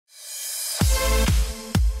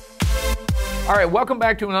All right, welcome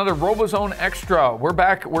back to another RoboZone Extra. We're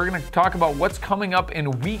back. We're going to talk about what's coming up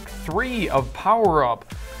in week 3 of Power Up.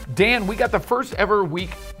 Dan, we got the first ever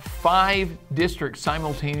week 5 districts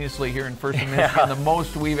simultaneously here in First and Michigan, the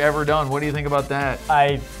most we've ever done. What do you think about that?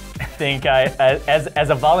 I think as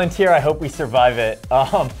a volunteer, I hope we survive it.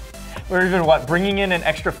 We're even bringing in an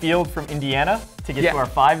extra field from Indiana to get to our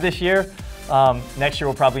 5 this year. Next year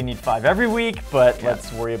we'll probably need 5 every week, but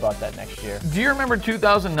let's worry about that next year. Do you remember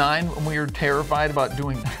 2009 when we were terrified about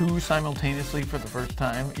doing 2 simultaneously for the first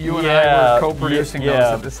time? You and I were co-producing those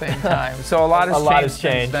at the same time. So a lot has changed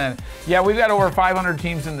since then. Yeah, we've got over 500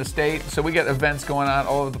 teams in the state, so we got events going on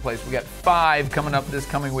all over the place. We got 5 coming up this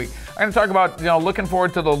coming week. I'm going to talk about, looking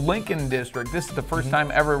forward to the Lincoln district. This is the first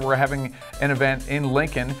time ever we're having an event in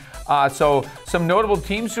Lincoln. So some notable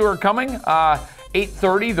teams who are coming.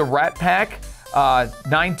 8:30, the Rat Pack.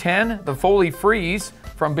 9:10, the Foley Freeze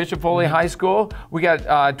from Bishop Foley High School. We got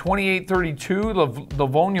 28:32, the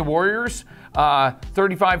Livonia Warriors.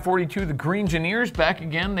 35:42, the Green Engineers back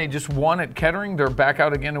again. They just won at Kettering. They're back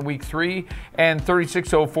out again in week 3. And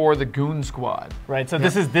 36:04, the Goon Squad. Right. So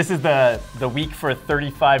this is the week for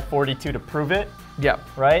 35:42 to prove it. Yep.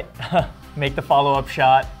 Right. Make the follow-up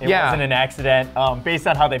shot. It wasn't an accident. Based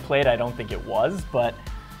on how they played, I don't think it was, but.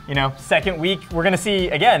 Second week, we're going to see,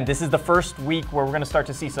 again, this is the first week where we're going to start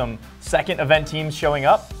to see some second event teams showing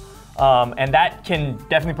up. And that can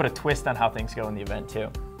definitely put a twist on how things go in the event, too.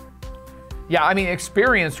 Yeah, I mean,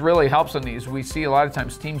 experience really helps in these. We see a lot of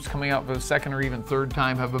times teams coming out for the second or even third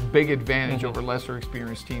time have a big advantage over lesser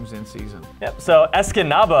experienced teams in season. Yep, so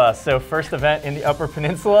Escanaba, so first event in the Upper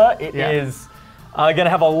Peninsula. It is going to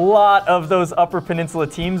have a lot of those Upper Peninsula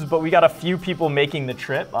teams, but we got a few people making the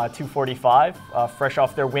trip. 245, fresh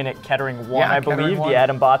off their win at Kettering 1, I believe. The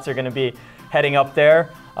Adam Bots are going to be heading up there.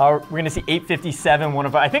 We're going to see 857, one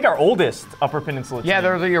of I think our oldest Upper Peninsula team. Yeah,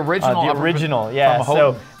 they're the original.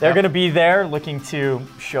 So they're going to be there looking to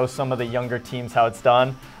show some of the younger teams how it's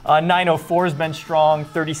done. 904 has been strong,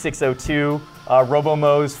 3602.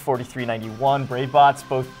 RoboMo's 4391.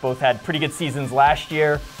 BraveBots both had pretty good seasons last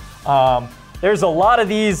year. There's a lot of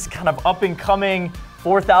these kind of up-and-coming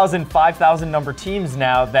 4,000, 5,000 number teams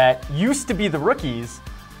now that used to be the rookies,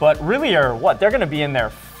 but really are they're going to be in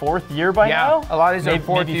their 4th year by now. A lot of these are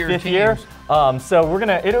 4th year maybe 5th teams. year.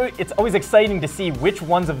 So it's always exciting to see which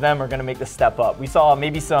ones of them are going to make the step up. We saw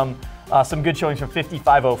maybe some good showings from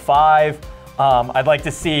 5505. I'd like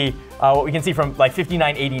to see what we can see from like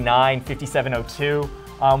 5989, 5702.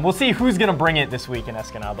 We'll see who's going to bring it this week in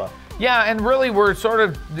Escanaba. Yeah, and really we're sort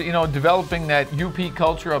of, developing that UP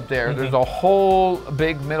culture up there. There's a whole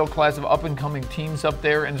big middle class of up-and-coming teams up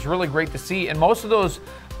there, and it's really great to see. And most of those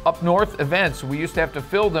up north events, we used to have to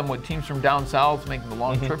fill them with teams from down south making the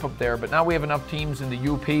long trip up there. But now we have enough teams in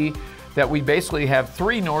the UP that we basically have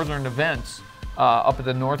 3 northern events up at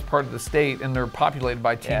the north part of the state, and they're populated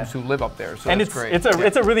by teams who live up there. So that's great.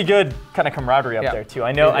 It's a really good kind of camaraderie up there too.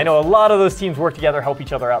 I know a lot of those teams work together, help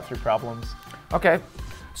each other out through problems. Okay.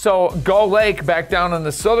 So Gull Lake back down on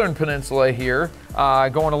the southern peninsula here,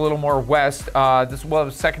 going a little more west. This will have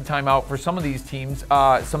a second time out for some of these teams.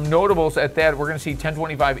 Some notables at that, we're going to see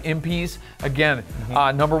 1025 Impies, again,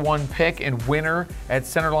 #1 pick and winner at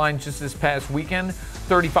Centerline just this past weekend.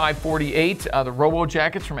 3548, the Robo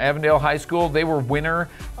Jackets from Avondale High School, they were winner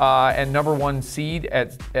and #1 seed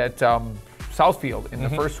at Southfield in the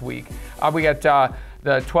first week. We got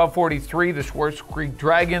the 1243, the Schwartz Creek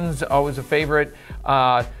Dragons, always a favorite.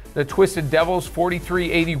 The Twisted Devils,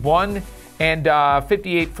 4381. And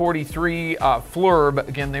 5843, Flurb,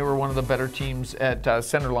 again, they were one of the better teams at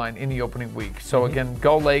Centerline in the opening week. So again,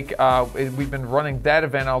 Gull Lake, we've been running that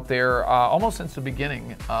event out there almost since the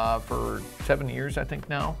beginning for 7 years, I think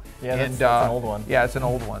now. Yeah, that's an old one. Yeah, it's an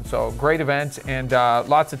old one. So great event, and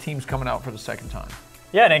lots of teams coming out for the second time.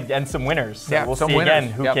 Yeah, and some winners. So we'll see again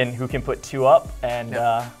who can put 2 up and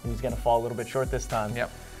who's going to fall a little bit short this time. Yep.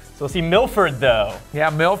 So we'll see Milford, though.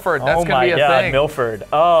 Yeah, Milford. That's going to be a thing. Oh, my God, Milford.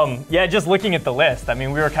 Yeah, just looking at the list. I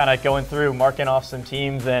mean, we were kind of going through, marking off some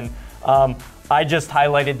teams, and I just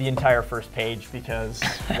highlighted the entire first page because,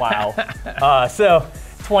 wow. So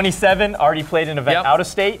 27 already played an event out of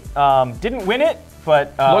state. Didn't win it,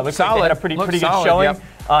 but looks like they had a pretty good showing.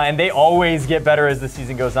 And they always get better as the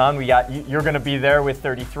season goes on. You're going to be there with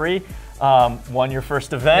 33. Won your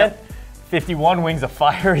first event. 51, Wings of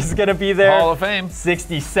Fire is going to be there. Hall of Fame.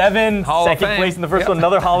 67, second place in the first one,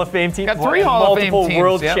 another Hall of Fame team. Got 3 Hall of Fame teams. Multiple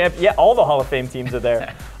world champ. Yeah, all the Hall of Fame teams are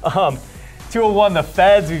there. 201, the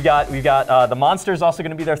Feds. We've got the Monsters also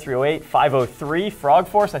going to be there. 308, 503, Frog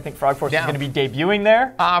Force. I think Frog Force is going to be debuting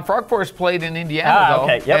there. Frog Force played in Indiana, though,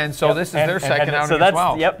 okay, yep, and so this is their second outing so as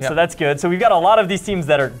well. Yep, so that's good. So we've got a lot of these teams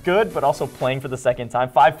that are good, but also playing for the second time.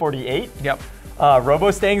 548. Yep.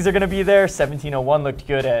 RoboZones are going to be there. 1701 looked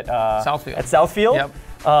good at Southfield. Yep.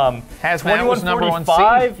 Hazmat was number 1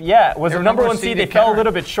 seed. Yeah, was They a were number number 1 one seed. seed They at fell a Kimura.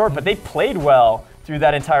 little bit short, but they played well through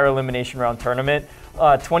that entire elimination round tournament.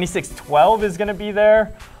 2612 is going to be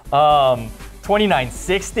there.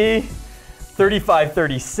 2960.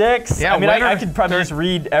 3536. Yeah, I mean, I could probably just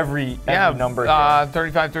read every number.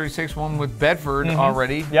 3536 won with Bedford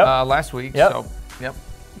already last week. Yep. So, yep.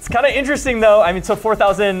 It's kind of interesting, though. I mean, so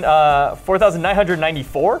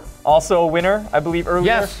 4,994, also a winner, I believe, earlier.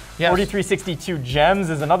 Yes. 4362 Gems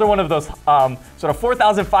is another one of those sort of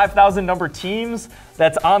 4,000, 5,000 number teams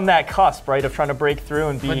that's on that cusp, right, of trying to break through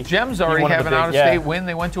and be. But Gems already have an out-of-state win.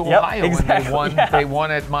 They went to Ohio and they won. They won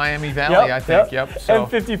at Miami Valley, I think. Yep. So. And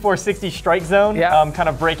 5460 Strike Zone, kind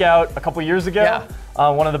of breakout a couple years ago. Yeah.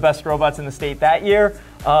 One of the best robots in the state that year.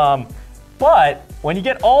 But when you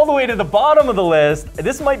get all the way to the bottom of the list,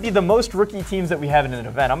 this might be the most rookie teams that we have in an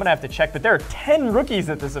event. I'm going to have to check, but there are 10 rookies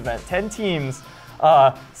at this event, 10 teams,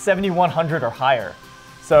 7,100 or higher.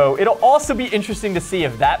 So it'll also be interesting to see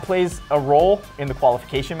if that plays a role in the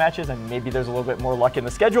qualification matches, and maybe there's a little bit more luck in the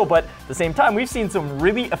schedule. But at the same time, we've seen some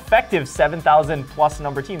really effective 7,000 plus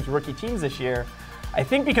number teams, rookie teams this year. I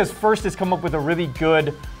think because First has come up with a really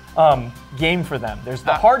good game for them. There's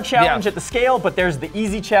the hard challenge at the scale, but there's the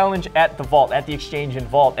easy challenge at the vault, at the exchange and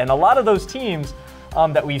vault. And a lot of those teams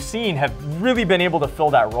that we've seen have really been able to fill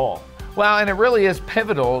that role. Well, and it really is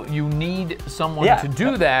pivotal. You need someone to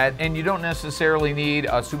do that, and you don't necessarily need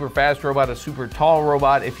a super fast robot, a super tall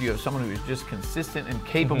robot. If you have someone who is just consistent and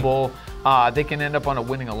capable, they can end up on a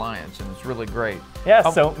winning alliance, and it's really great. Yeah,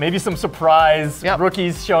 so maybe some surprise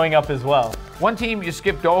rookies showing up as well. One team you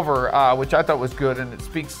skipped over, which I thought was good, and it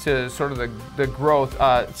speaks to sort of the growth,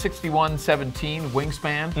 6117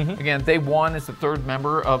 Wingspan. Again, they won as the third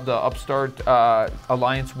member of the Upstart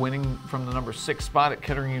Alliance, winning from the number 6 spot at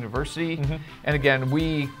Kettering University. And again,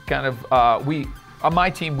 we kind of, on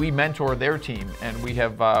my team, we mentor their team, and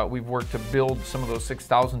we've worked to build some of those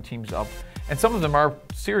 6,000 teams up. And some of them are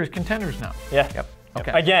serious contenders now. Yeah. Yep.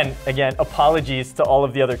 Okay. Again, apologies to all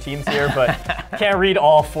of the other teams here, but can't read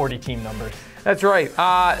all 40 team numbers. That's right.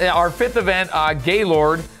 Our fifth event,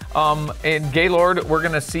 Gaylord. In Gaylord, we're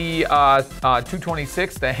going to see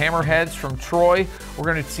 226, the Hammerheads from Troy. We're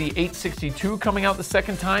going to see 862 coming out the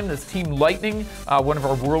second time. That's Team Lightning, one of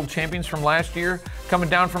our world champions from last year. Coming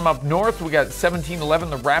down from up north, we got 1711,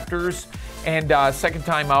 the Raptors, and second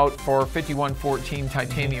time out for 5114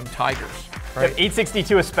 Titanium Tigers. Right?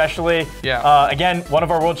 862 especially. Yeah. Again, one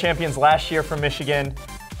of our world champions last year from Michigan,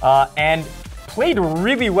 and played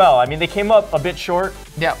really well. I mean, they came up a bit short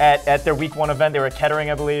at their week 1 event. They were at Kettering,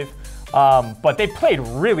 I believe. But they played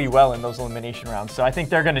really well in those elimination rounds. So I think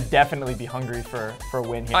they're going to definitely be hungry for a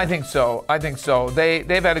win here. I think so.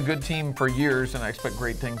 They've had a good team for years, and I expect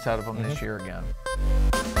great things out of them this year again.